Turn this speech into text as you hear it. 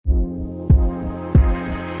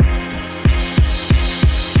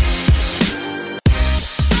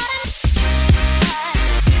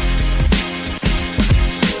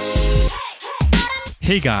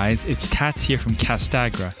Hey guys, it's Tats here from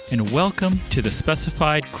Castagra, and welcome to the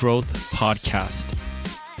Specified Growth Podcast.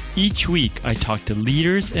 Each week, I talk to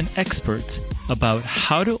leaders and experts about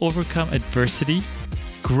how to overcome adversity,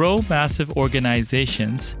 grow massive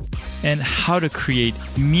organizations, and how to create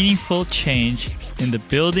meaningful change in the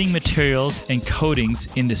building materials and coatings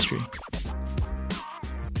industry.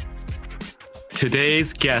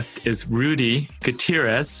 Today's guest is Rudy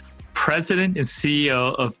Gutierrez, President and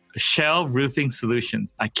CEO of Shell Roofing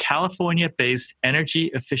Solutions, a California-based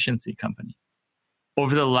energy efficiency company.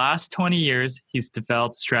 Over the last 20 years, he's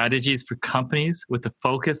developed strategies for companies with a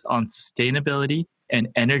focus on sustainability and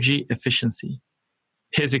energy efficiency.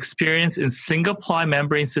 His experience in single-ply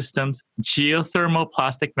membrane systems, geothermal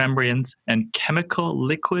plastic membranes, and chemical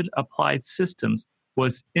liquid applied systems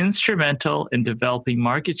was instrumental in developing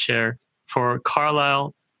market share for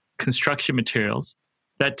Carlisle Construction Materials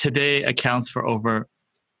that today accounts for over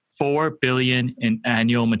 $4 billion in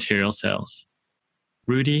annual material sales.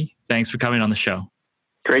 Rudy, thanks for coming on the show.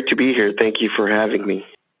 Great to be here. Thank you for having me.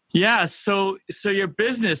 Yeah, so your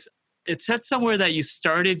business, it said somewhere that you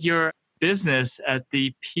started your business at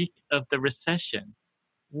the peak of the recession.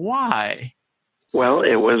 Why? Well,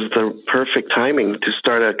 it was the perfect timing to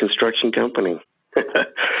start a construction company.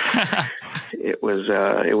 It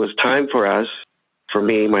was time for us, for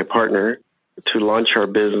me, my partner, to launch our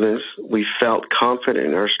business. We felt confident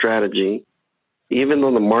in our strategy, even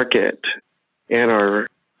though the market and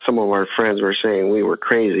some of our friends were saying we were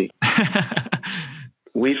crazy.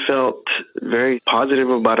 We felt very positive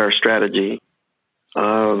about our strategy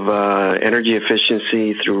of energy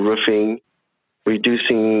efficiency through roofing,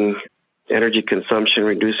 reducing energy consumption,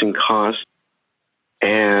 reducing costs,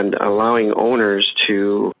 and allowing owners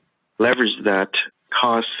to leverage that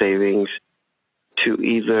cost savings to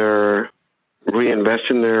either reinvest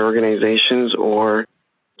in their organizations or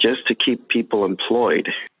just to keep people employed.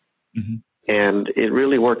 Mm-hmm. And it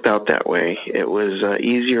really worked out that way. It was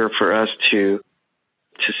easier for us to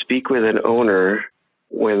speak with an owner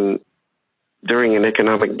during an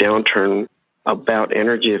economic downturn about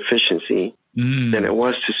energy efficiency than it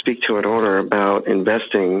was to speak to an owner about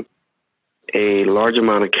investing a large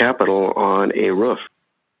amount of capital on a roof.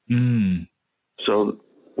 So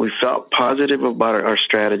we felt positive about our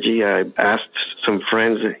strategy. I asked some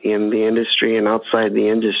friends in the industry and outside the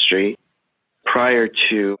industry prior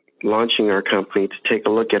to launching our company to take a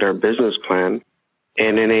look at our business plan.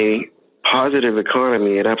 And in a positive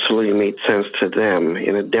economy, it absolutely made sense to them.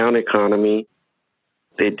 In a down economy,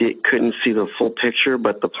 they couldn't see the full picture,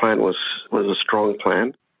 but the plan was a strong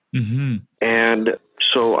plan. Mm-hmm. And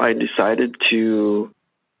so I decided to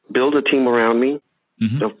build a team around me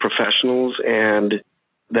of professionals and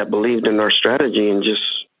that believed in our strategy and just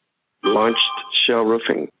launched Shell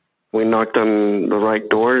Roofing. We knocked on the right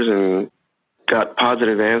doors and got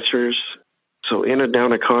positive answers. So in a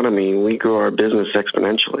down economy, we grew our business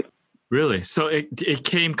exponentially. Really? So it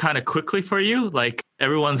came kind of quickly for you? Like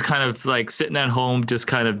everyone's kind of like sitting at home, just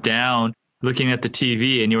kind of down, looking at the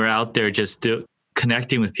TV, and you were out there just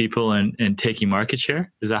connecting with people and taking market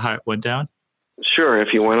share? Is that how it went down? Sure.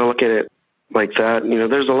 If you want to look at it like that,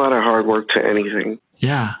 there's a lot of hard work to anything.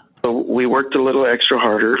 Yeah. So we worked a little extra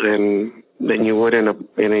harder than you would in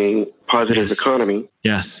a positive economy.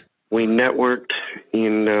 Yes. We networked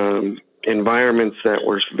in environments that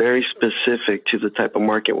were very specific to the type of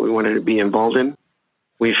market we wanted to be involved in.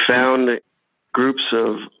 We found groups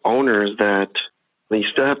of owners that you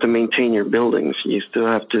still have to maintain your buildings. You still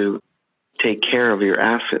have to take care of your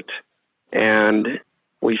asset. And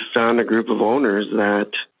we found a group of owners that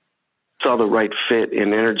saw the right fit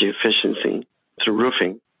in energy efficiency through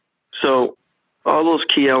roofing. So all those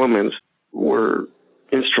key elements were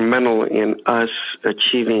instrumental in us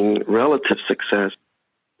achieving relative success.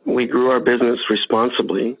 We grew our business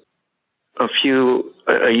responsibly.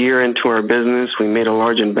 A year into our business, we made a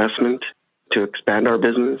large investment to expand our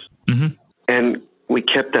business. Mm-hmm. And we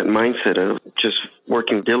kept that mindset of just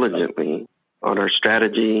working diligently on our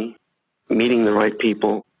strategy, meeting the right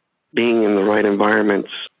people, being in the right environments,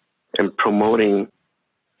 and promoting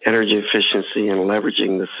energy efficiency and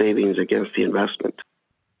leveraging the savings against the investment.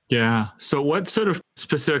 Yeah. So what sort of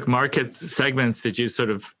specific market segments did you sort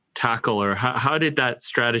of tackle, or how did that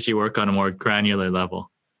strategy work on a more granular level?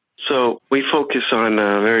 So we focus on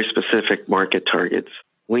very specific market targets.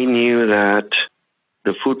 We knew that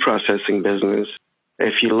the food processing business,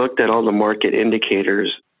 if you looked at all the market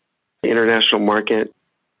indicators, the international market,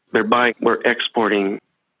 we're exporting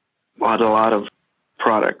a lot of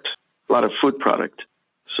product, a lot of food product.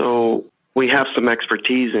 So we have some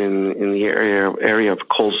expertise in the area of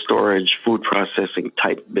cold storage, food processing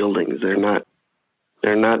type buildings. They're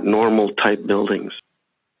not normal type buildings.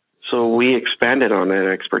 So we expanded on that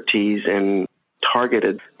expertise and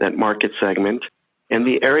targeted that market segment. And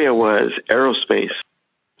the area was aerospace.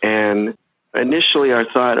 And initially I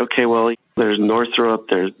thought, okay, well, there's Northrop,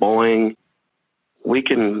 there's Boeing. We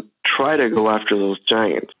can try to go after those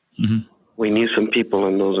giants. Mm-hmm. We need some people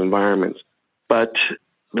in those environments. But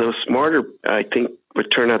the smarter, I think, would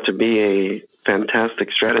turn out to be a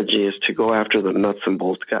fantastic strategy is to go after the nuts and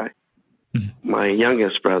bolts guy. Mm-hmm. My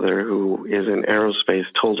youngest brother, who is in aerospace,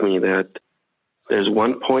 told me that there's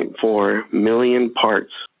 1.4 million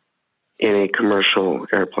parts in a commercial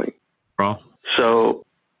airplane. Wow. So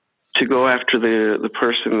to go after the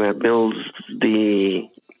person that builds the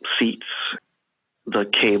seats, the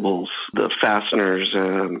cables, the fasteners,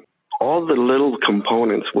 all the little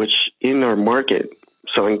components, which in our market,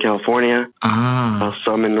 Southern California,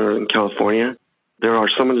 some in Northern California, there are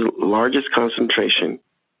some of the largest concentration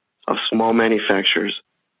of small manufacturers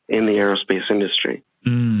in the aerospace industry.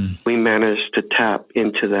 Mm. We managed to tap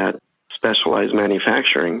into that specialized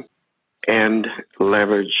manufacturing and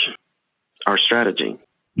leverage our strategy.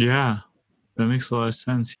 Yeah, that makes a lot of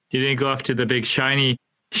sense. You didn't go after the big shiny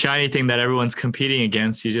thing that everyone's competing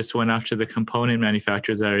against. You just went after the component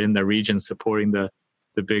manufacturers that are in the region supporting the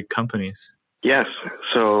big companies. Yes.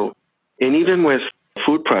 So, and even with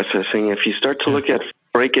food processing, if you start to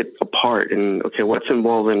break it apart and, okay, what's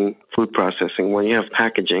involved in food processing? Well, you have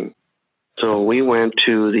packaging. So we went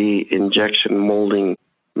to the injection molding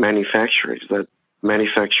manufacturers that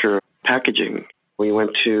manufacture packaging. We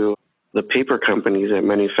went to the paper companies that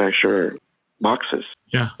manufacture boxes.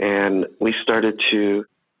 Yeah. And we started to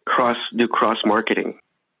do cross marketing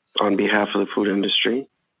on behalf of the food industry.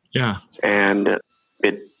 Yeah. And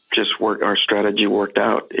it just worked. Our strategy worked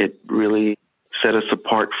out. It really set us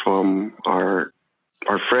apart from our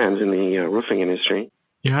friends in the roofing industry.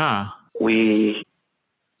 Yeah.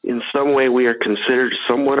 In some way, we are considered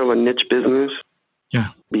somewhat of a niche business. Yeah.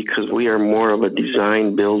 Because we are more of a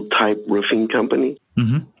design build type roofing company.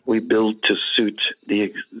 Mm-hmm. We build to suit the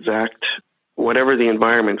exact, whatever the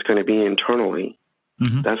environment's going to be internally.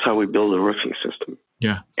 Mm-hmm. That's how we build a roofing system.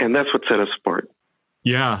 Yeah. And that's what set us apart.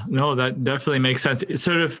 Yeah, no, that definitely makes sense.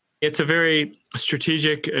 It's a very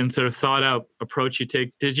strategic and sort of thought out approach you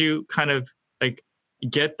take. Did you kind of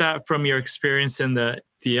get that from your experience in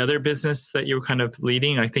the other business that you were kind of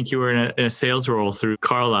leading? I think you were in a sales role through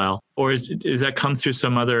Carlisle, or is that come through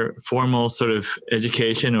some other formal sort of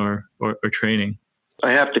education or training?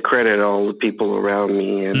 I have to credit all the people around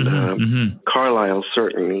me and Carlisle,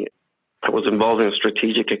 certainly. I was involved in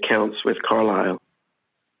strategic accounts with Carlisle.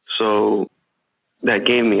 So that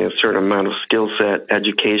gave me a certain amount of skill set,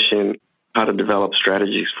 education, how to develop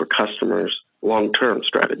strategies for customers, long-term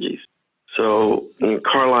strategies. So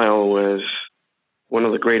Carlisle was one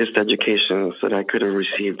of the greatest educations that I could have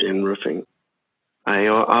received in roofing. I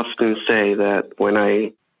often say that when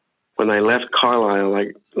I left Carlisle,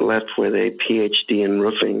 I left with a PhD in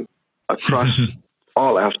roofing across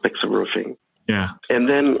all aspects of roofing. Yeah. And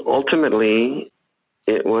then ultimately,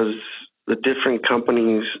 it was the different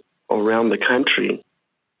companies around the country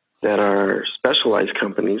that are specialized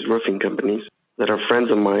companies, roofing companies, that are friends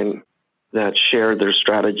of mine that shared their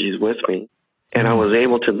strategies with me. And I was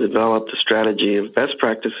able to develop the strategy of best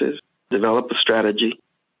practices, develop a strategy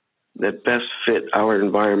that best fit our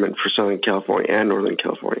environment for Southern California and Northern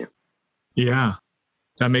California. Yeah,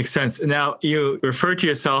 that makes sense. Now, you refer to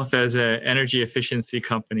yourself as an energy efficiency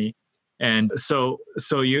company. And so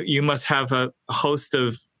you must have a host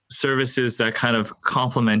of services that kind of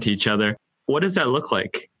complement each other. What does that look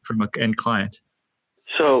like from an end client?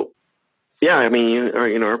 So, yeah, I mean,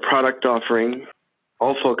 our product offering,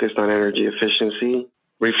 all focused on energy efficiency,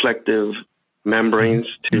 reflective membranes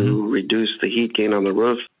to reduce the heat gain on the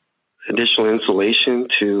roof, additional insulation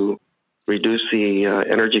to reduce the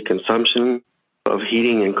energy consumption of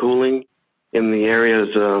heating and cooling. In the areas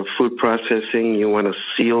of food processing, you want to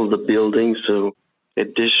seal the building, so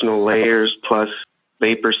additional layers plus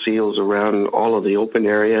vapor seals around all of the open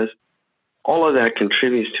areas. All of that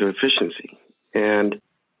contributes to efficiency. And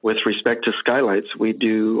with respect to skylights, we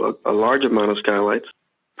do a large amount of skylights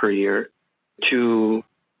per year to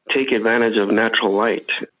take advantage of natural light.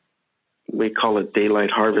 We call it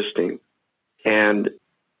daylight harvesting. And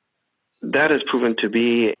that has proven to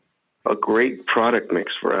be a great product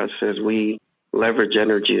mix for us as we leverage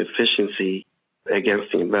energy efficiency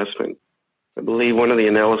against the investment. I believe one of the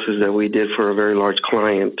analyses that we did for a very large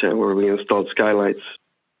client where we installed skylights,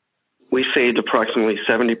 we saved approximately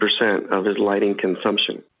 70% of his lighting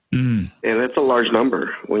consumption. And that's a large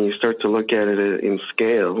number when you start to look at it in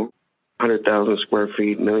scale, 100,000 square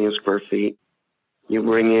feet, million square feet. You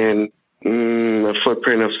bring in a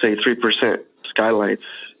footprint of, say, 3% skylights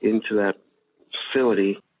into that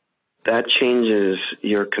facility, that changes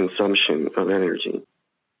your consumption of energy.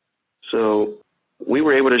 So we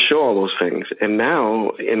were able to show all those things. And now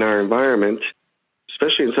in our environment,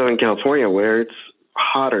 especially in Southern California, where it's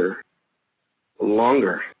hotter,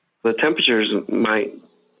 longer, the temperatures might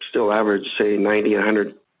still average, say, 90,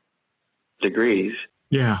 100 degrees.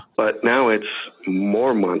 Yeah. But now it's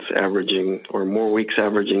more months averaging or more weeks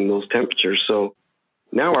averaging those temperatures. So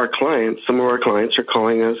now some of our clients are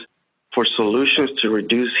calling us for solutions to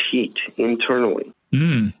reduce heat internally.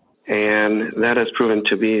 Mm. And that has proven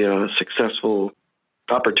to be a successful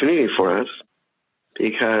opportunity for us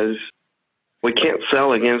because we can't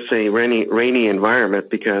sell against a rainy environment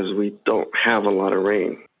because we don't have a lot of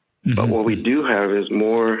rain. Mm-hmm. But what we do have is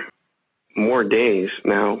more days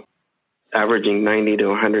now averaging 90 to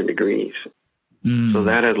 100 degrees. Mm. So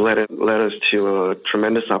that has led us to a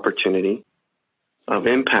tremendous opportunity of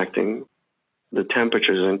impacting the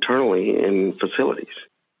temperatures internally in facilities.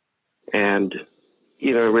 And,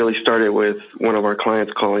 it really started with one of our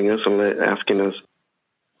clients calling us and asking us,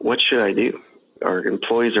 what should I do? Our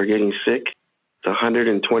employees are getting sick. It's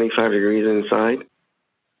 125 degrees inside.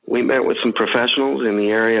 We met with some professionals in the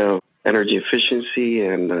area of energy efficiency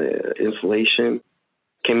and insulation,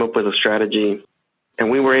 came up with a strategy, and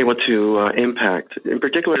we were able to impact. In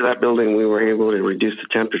particular, that building, we were able to reduce the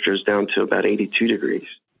temperatures down to about 82 degrees.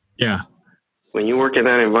 Yeah. When you work in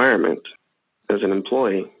that environment as an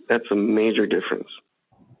employee, that's a major difference.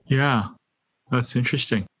 Yeah, that's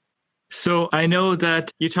interesting. So I know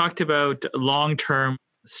that you talked about long-term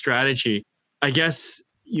strategy. I guess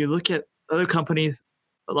you look at other companies,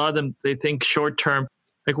 a lot of them, they think short-term.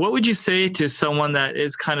 Like, what would you say to someone that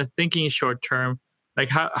is kind of thinking short-term? Like,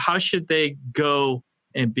 how should they go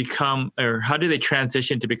and become, or how do they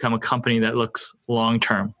transition to become a company that looks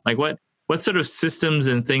long-term? Like, what sort of systems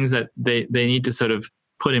and things that they need to sort of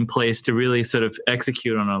put in place to really sort of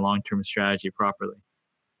execute on a long-term strategy properly?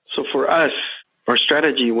 So for us, our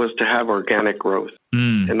strategy was to have organic growth.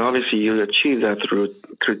 And obviously you achieve that through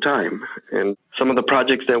time. And some of the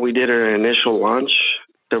projects that we did at our initial launch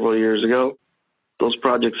several years ago, those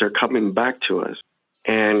projects are coming back to us.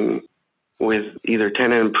 And with either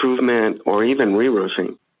tenant improvement or even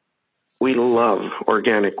re-roofing, we love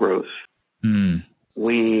organic growth.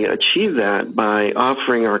 We achieve that by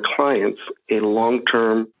offering our clients a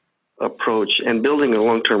long-term approach and building a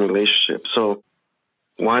long-term relationship. So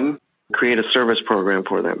one, create a service program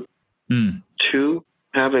for them. Two,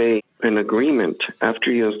 have an agreement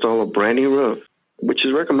after you install a brand new roof, which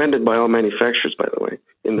is recommended by all manufacturers, by the way,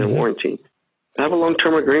 in their warranty. Have a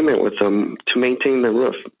long-term agreement with them to maintain the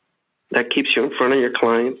roof. That keeps you in front of your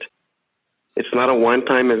client. It's not a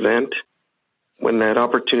one-time event. When that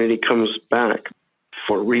opportunity comes back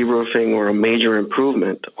for re-roofing or a major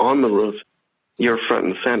improvement on the roof, you're front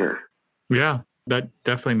and center. Yeah, that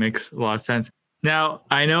definitely makes a lot of sense. Now,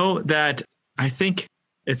 I know that I think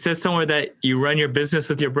it says somewhere that you run your business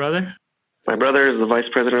with your brother. My brother is the vice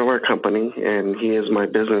president of our company, and he is my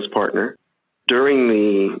business partner. At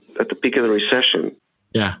the peak of the recession,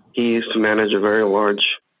 he used to manage a very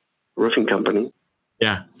large roofing company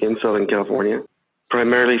in Southern California,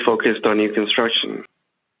 primarily focused on new construction.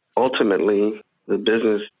 Ultimately, the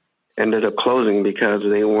business ended up closing because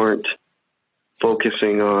they weren't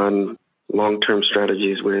focusing on long-term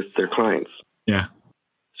strategies with their clients. Yeah.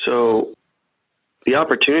 So the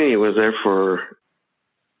opportunity was there for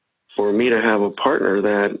me to have a partner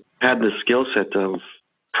that had the skill set of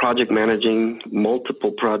project managing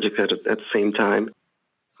multiple projects at the same time,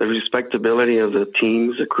 the respectability of the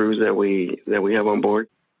teams, the crews that we have on board.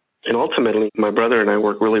 And ultimately, my brother and I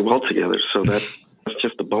work really well together. So that's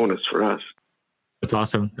just a bonus for us. That's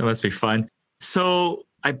awesome. That must be fun. So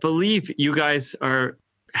I believe you guys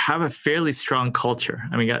have a fairly strong culture.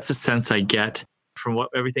 I mean, that's the sense I get from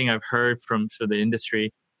everything I've heard from sort of the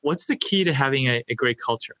industry. What's the key to having a great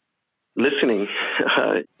culture? Listening.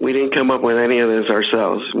 We didn't come up with any of this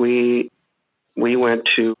ourselves. We went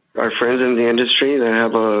to our friends in the industry that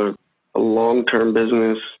have a long-term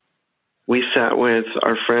business. We sat with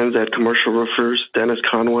our friends at Commercial Roofers, Dennis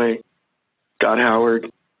Conway, Scott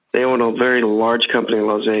Howard. They own a very large company in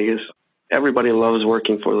Las Vegas. Everybody loves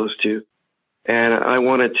working for those two. And I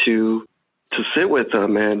wanted to sit with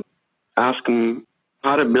them and ask them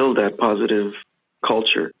how to build that positive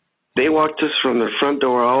culture. They walked us from their front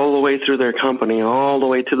door all the way through their company, all the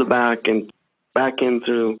way to the back and back in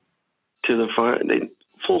through to the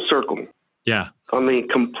full circle. Yeah. On the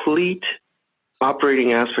complete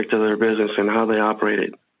operating aspect of their business and how they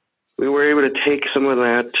operated. We were able to take some of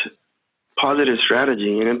that positive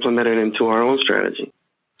strategy and implement it into our own strategy.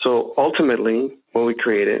 So ultimately, what we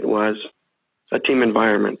created was a team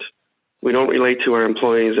environment. We don't relate to our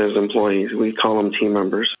employees as employees. We call them team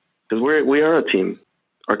members because we are a team.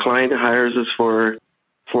 Our client hires us for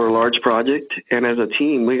a large project, and as a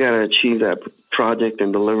team, we got to achieve that project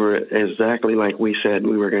and deliver it exactly like we said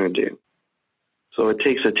we were going to do. So it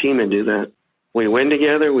takes a team to do that. We win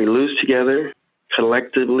together, we lose together.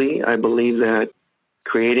 Collectively, I believe that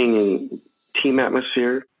creating a team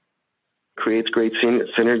atmosphere creates great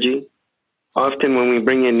synergy. Often when we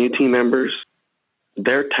bring in new team members,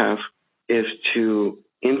 their task is to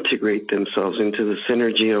integrate themselves into the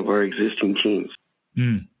synergy of our existing teams.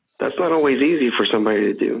 That's not always easy for somebody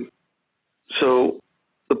to do. So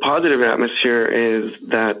the positive atmosphere is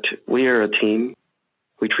that we are a team.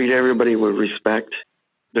 We treat everybody with respect.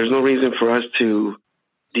 There's no reason for us to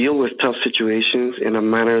deal with tough situations in a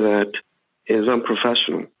manner that is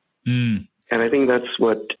unprofessional. And I think that's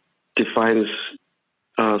what defines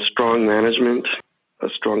strong management, a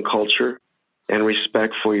strong culture, and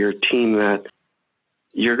respect for your team, that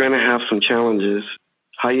you're going to have some challenges.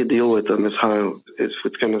 How you deal with them is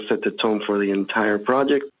what's going to set the tone for the entire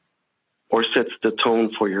project or sets the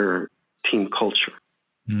tone for your team culture.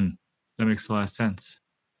 That makes a lot of sense.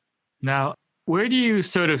 Now, where do you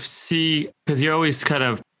sort of see, because you're always kind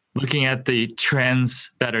of looking at the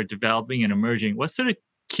trends that are developing and emerging, what sort of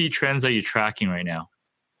key trends are you tracking right now?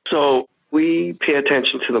 So we pay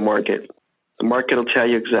attention to the market. The market will tell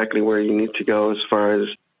you exactly where you need to go as far as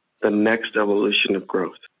the next evolution of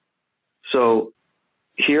growth. So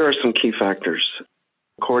here are some key factors.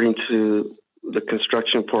 According to the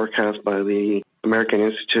construction forecast by the American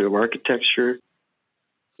Institute of Architecture,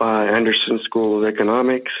 by Anderson School of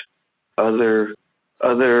Economics, other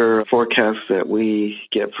forecasts that we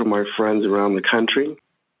get from our friends around the country,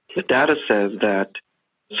 the data says that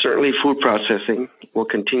certainly food processing will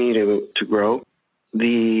continue to grow.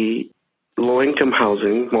 The low-income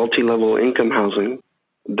housing, multi-level income housing,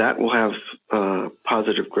 that will have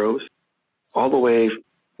positive growth all the way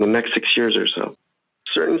the next 6 years or so.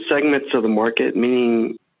 Certain segments of the market,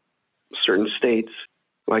 meaning certain states,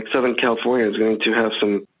 like Southern California, is going to have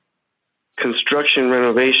some construction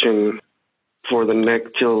renovation for the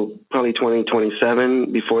next till probably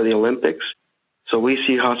 2027 before the Olympics. So we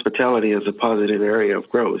see hospitality as a positive area of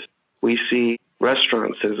growth. We see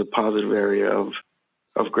restaurants as a positive area of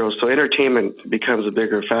growth. So entertainment becomes a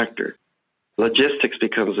bigger factor. Logistics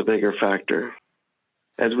becomes a bigger factor.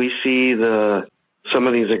 As we see some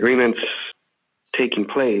of these agreements taking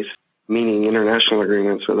place, meaning international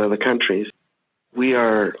agreements with other countries, we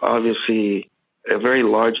are obviously a very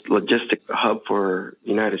large logistic hub for the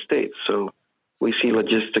United States. So we see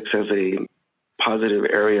logistics as a positive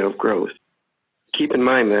area of growth. Keep in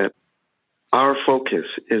mind that our focus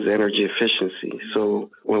is energy efficiency. So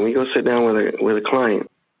when we go sit down with a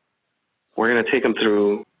client, we're going to take them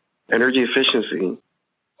through energy efficiency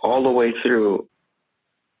all the way through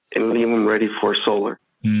and leave them ready for solar,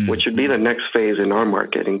 which would be the next phase in our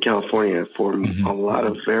market in California for a lot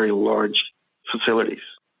of very large facilities.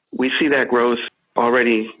 We see that growth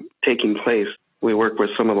already taking place. We work with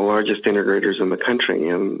some of the largest integrators in the country,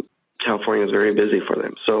 and California is very busy for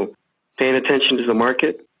them. So paying attention to the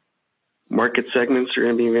market segments are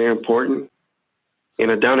going to be very important. In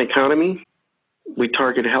a down economy, we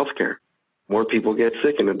target healthcare. More people get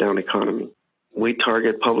sick in a down economy. We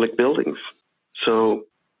target public buildings. So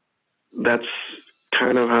that's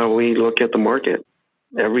kind of how we look at the market.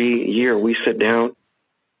 Every year we sit down,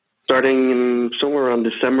 starting in somewhere around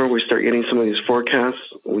December, we start getting some of these forecasts.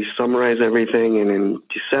 We summarize everything, and in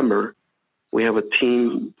December, we have a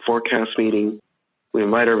team forecast meeting. We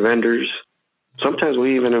invite our vendors. Sometimes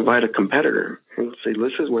we even invite a competitor and say,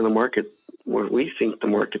 this is where we think the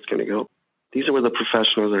market's going to go. These are what the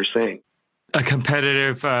professionals are saying. A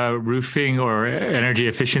competitive roofing or energy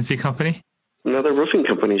efficiency company? Another roofing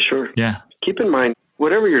company, sure. Yeah. Keep in mind,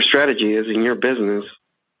 whatever your strategy is in your business,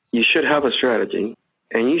 you should have a strategy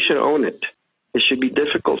and you should own it. It should be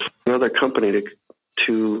difficult for another company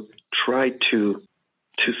to try to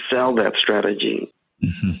sell that strategy.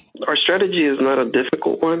 Our strategy is not a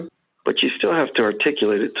difficult one, but you still have to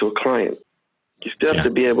articulate it to a client. You still have to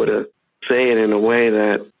be able to say it in a way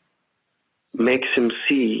that makes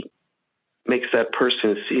that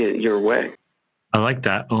person see it your way. I like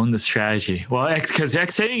that. Own the strategy. Well, because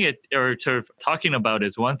saying it or sort of talking about it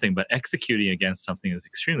is one thing, but executing against something is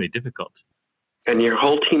extremely difficult. And your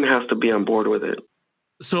whole team has to be on board with it.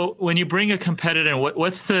 So when you bring a competitor,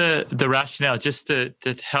 what's the rationale? Just to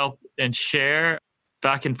help and share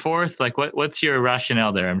back and forth? Like what's your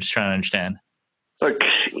rationale there? I'm just trying to understand. Look,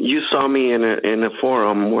 you saw me in a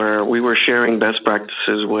forum where we were sharing best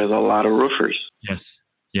practices with a lot of roofers.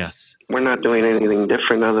 Yes. We're not doing anything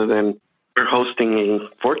different other than we're hosting a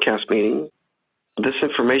forecast meeting. This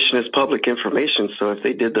information is public information, so if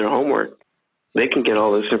they did their homework, they can get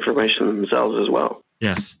all this information themselves as well.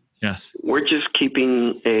 Yes, yes. We're just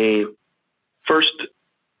keeping first,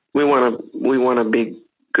 we want to be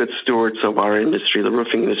good stewards of our industry. The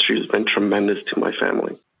roofing industry has been tremendous to my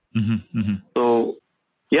family. Mm-hmm, mm-hmm. So,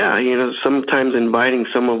 yeah, sometimes inviting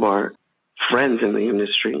some of our friends in the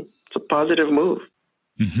industry, it's a positive move.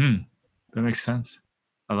 Mm-hmm. That makes sense.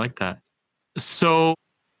 I like that. So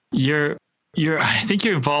I think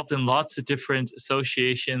you're involved in lots of different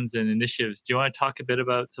associations and initiatives. Do you want to talk a bit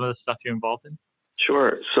about some of the stuff you're involved in?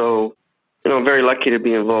 Sure. So, I'm very lucky to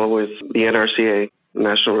be involved with the NRCA,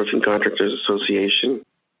 National Roofing Contractors Association.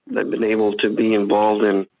 I've been able to be involved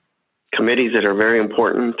in committees that are very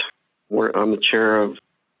important. I'm the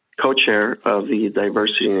co-chair of the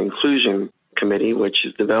Diversity and Inclusion Committee, which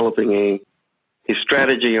is developing a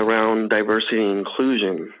strategy around diversity and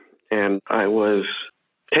inclusion. And I was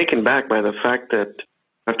taken back by the fact that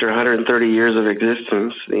after 130 years of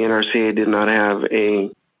existence, the NRCA did not have a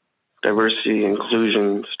diversity and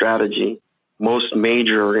inclusion strategy. Most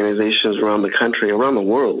major organizations around the country, around the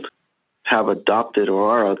world, have adopted or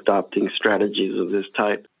are adopting strategies of this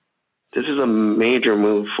type. This is a major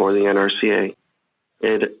move for the NRCA.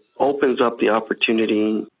 It opens up the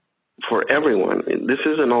opportunity for everyone. This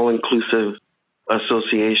is an all-inclusive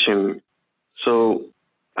association. So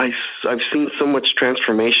I've seen so much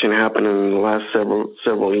transformation happen in the last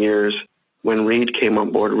several years. When Reed came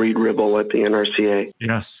on board, Reed Ribble at the NRCA.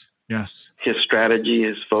 Yes, yes. His strategy,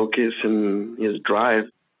 his focus, and his drive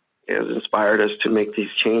has inspired us to make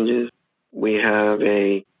these changes. We have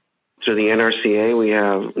through the NRCA, we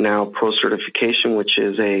have now pro certification, which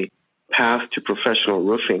is a path to professional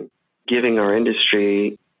roofing, giving our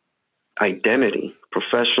industry identity,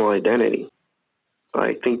 professional identity.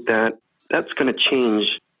 I think that's going to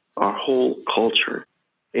change our whole culture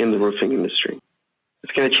in the roofing industry.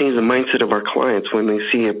 It's going to change the mindset of our clients when they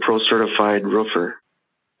see a pro-certified roofer.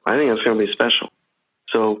 I think it's going to be special.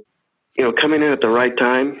 So, coming in at the right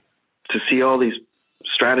time to see all these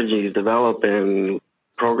strategies develop and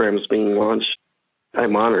programs being launched,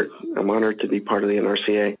 I'm honored. I'm honored to be part of the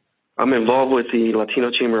NRCA. I'm involved with the Latino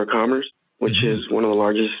Chamber of Commerce, which is one of the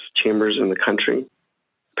largest chambers in the country,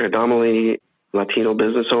 predominantly Latino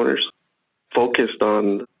business owners, focused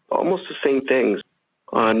on almost the same things,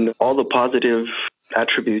 on all the positive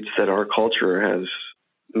attributes that our culture has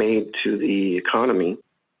made to the economy.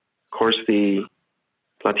 Of course, the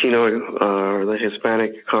Latino or the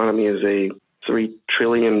Hispanic economy is a $3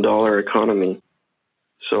 trillion economy.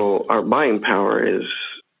 So our buying power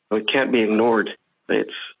it can't be ignored.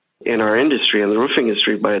 It's in our industry, in the roofing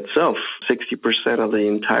industry by itself, 60% of the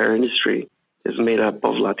entire industry is made up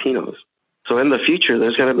of Latinos. So in the future,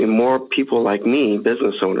 there's going to be more people like me,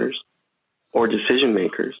 business owners or decision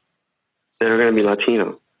makers, that are going to be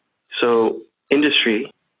Latino. So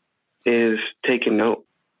industry is taking note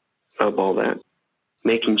of all that,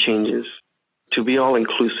 making changes to be all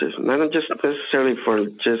inclusive, not just necessarily for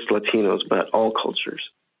just Latinos, but all cultures.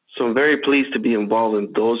 So I'm very pleased to be involved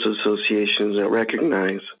in those associations that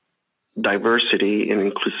recognize diversity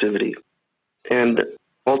and inclusivity. And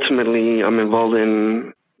ultimately, I'm involved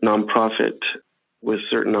in nonprofit with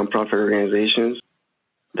certain nonprofit organizations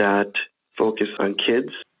that focus on kids.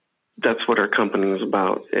 That's what our company is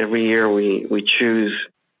about. Every year we choose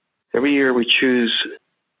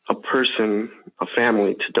a person, a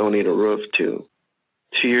family to donate a roof to.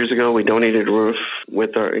 2 years ago, we donated a roof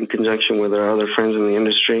in conjunction with our other friends in the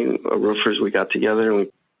industry, roofers. We got together and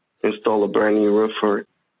we installed a brand new roof for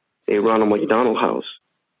a Ronald McDonald House.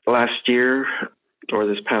 Last year, or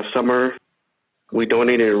this past summer, we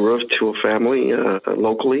donated a roof to a family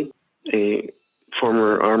locally, a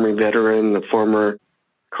former Army veteran, a former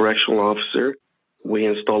correctional officer. We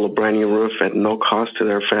installed a brand new roof at no cost to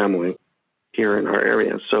their family here in our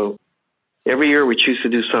area. So every year we choose to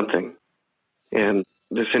do something. And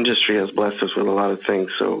this industry has blessed us with a lot of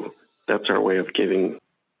things. So that's our way of giving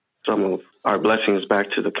some of our blessings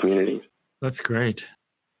back to the community. That's great.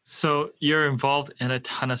 So you're involved in a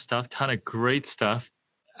ton of great stuff.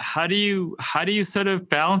 How do you sort of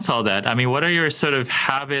balance all that? I mean, what are your sort of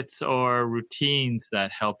habits or routines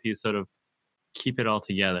that help you sort of keep it all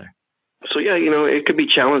together? So yeah, it could be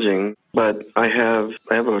challenging, but I have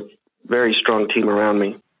a very strong team around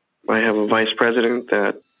me. I have a vice president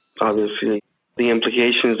that obviously the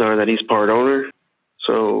implications are that he's part owner,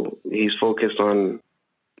 so he's focused on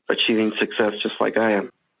achieving success just like I am.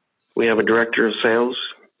 We have a director of sales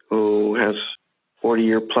who has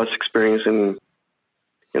 40-year plus experience in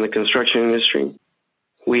the construction industry.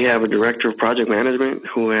 We have a director of project management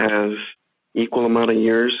who has equal amount of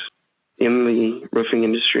years in the roofing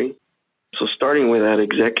industry. So starting with that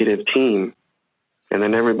executive team and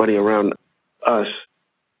then everybody around us,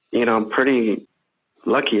 I'm pretty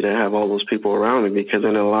lucky to have all those people around me because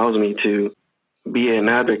then it allows me to be an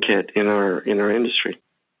advocate in our industry.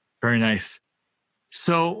 Very nice.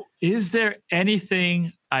 So is there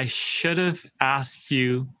anything I should have asked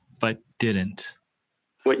you but didn't?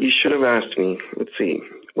 What you should have asked me, let's see.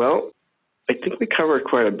 Well, I think we covered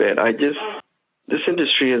quite a bit. This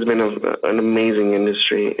industry has been an amazing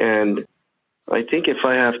industry. And I think if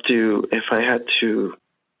I had to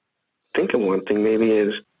think of one thing, maybe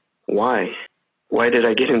is why? Why did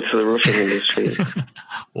I get into the roofing industry?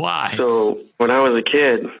 Why? So when I was a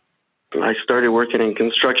kid, I started working in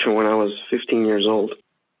construction when I was 15 years old.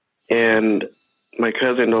 And my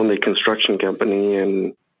cousin owned a construction company,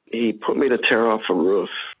 and he put me to tear off a roof.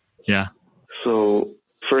 Yeah. So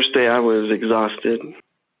first day I was exhausted.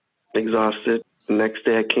 The next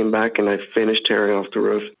day I came back and I finished tearing off the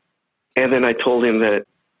roof. And then I told him that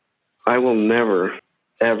I will never,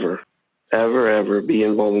 ever, ever, ever be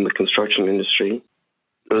involved in the construction industry,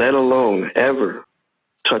 let alone ever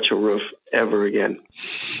touch a roof ever again.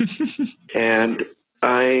 And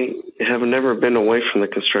I have never been away from the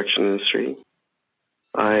construction industry.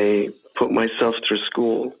 I put myself through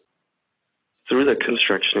school, through the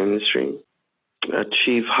construction industry,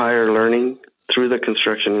 achieve higher learning through the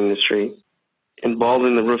construction industry, involved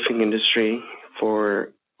in the roofing industry for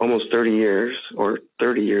almost 30 years or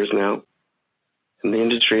 30 years now. And the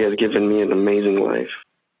industry has given me an amazing life.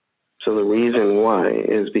 So the reason why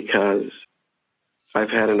is because I've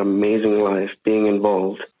had an amazing life being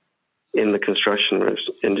involved in the construction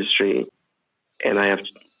industry, and I have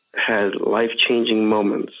had life-changing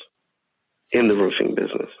moments in the roofing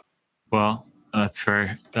business. Well, that's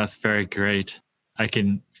very great. I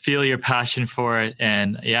can feel your passion for it.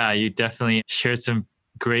 And yeah, you definitely shared some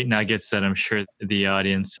great nuggets that I'm sure the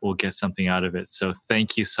audience will get something out of it. So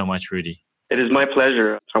thank you so much, Rudy. It is my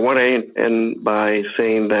pleasure. I want to end by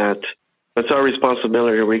saying that it's our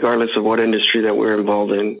responsibility, regardless of what industry that we're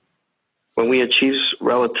involved in. When we achieve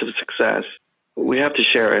relative success, we have to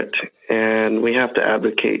share it and we have to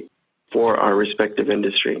advocate for our respective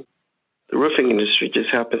industry. The roofing industry just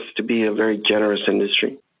happens to be a very generous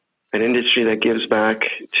industry, an industry that gives back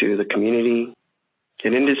to the community,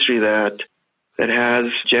 an industry that has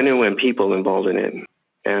genuine people involved in it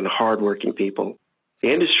and hardworking people.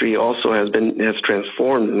 The industry also has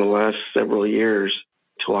transformed in the last several years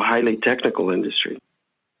to a highly technical industry.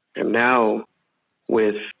 And now,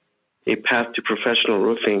 with a path to professional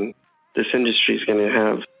roofing, this industry is going to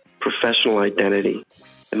have professional identity.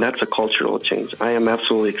 And that's a cultural change. I am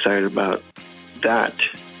absolutely excited about that,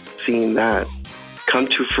 seeing that come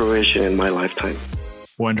to fruition in my lifetime.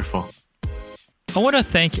 Wonderful. I want to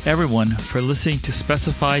thank everyone for listening to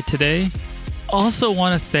Specify today. Also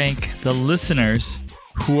want to thank the listeners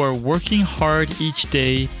who are working hard each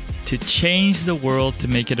day to change the world to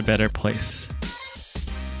make it a better place.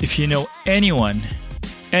 If you know anyone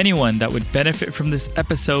that would benefit from this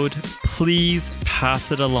episode, please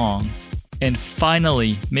pass it along. And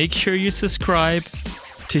finally, make sure you subscribe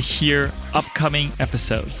to hear upcoming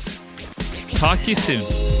episodes. Talk to you soon.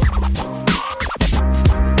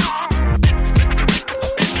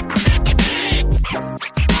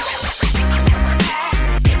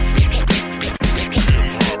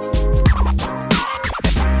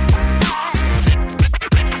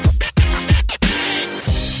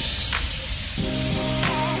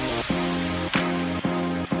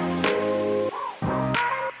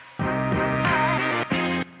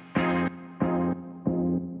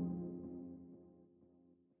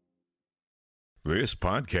 This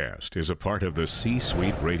podcast is a part of the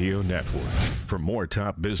C-Suite Radio Network. For more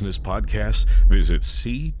top business podcasts, visit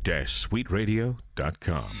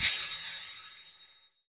c-suiteradio.com.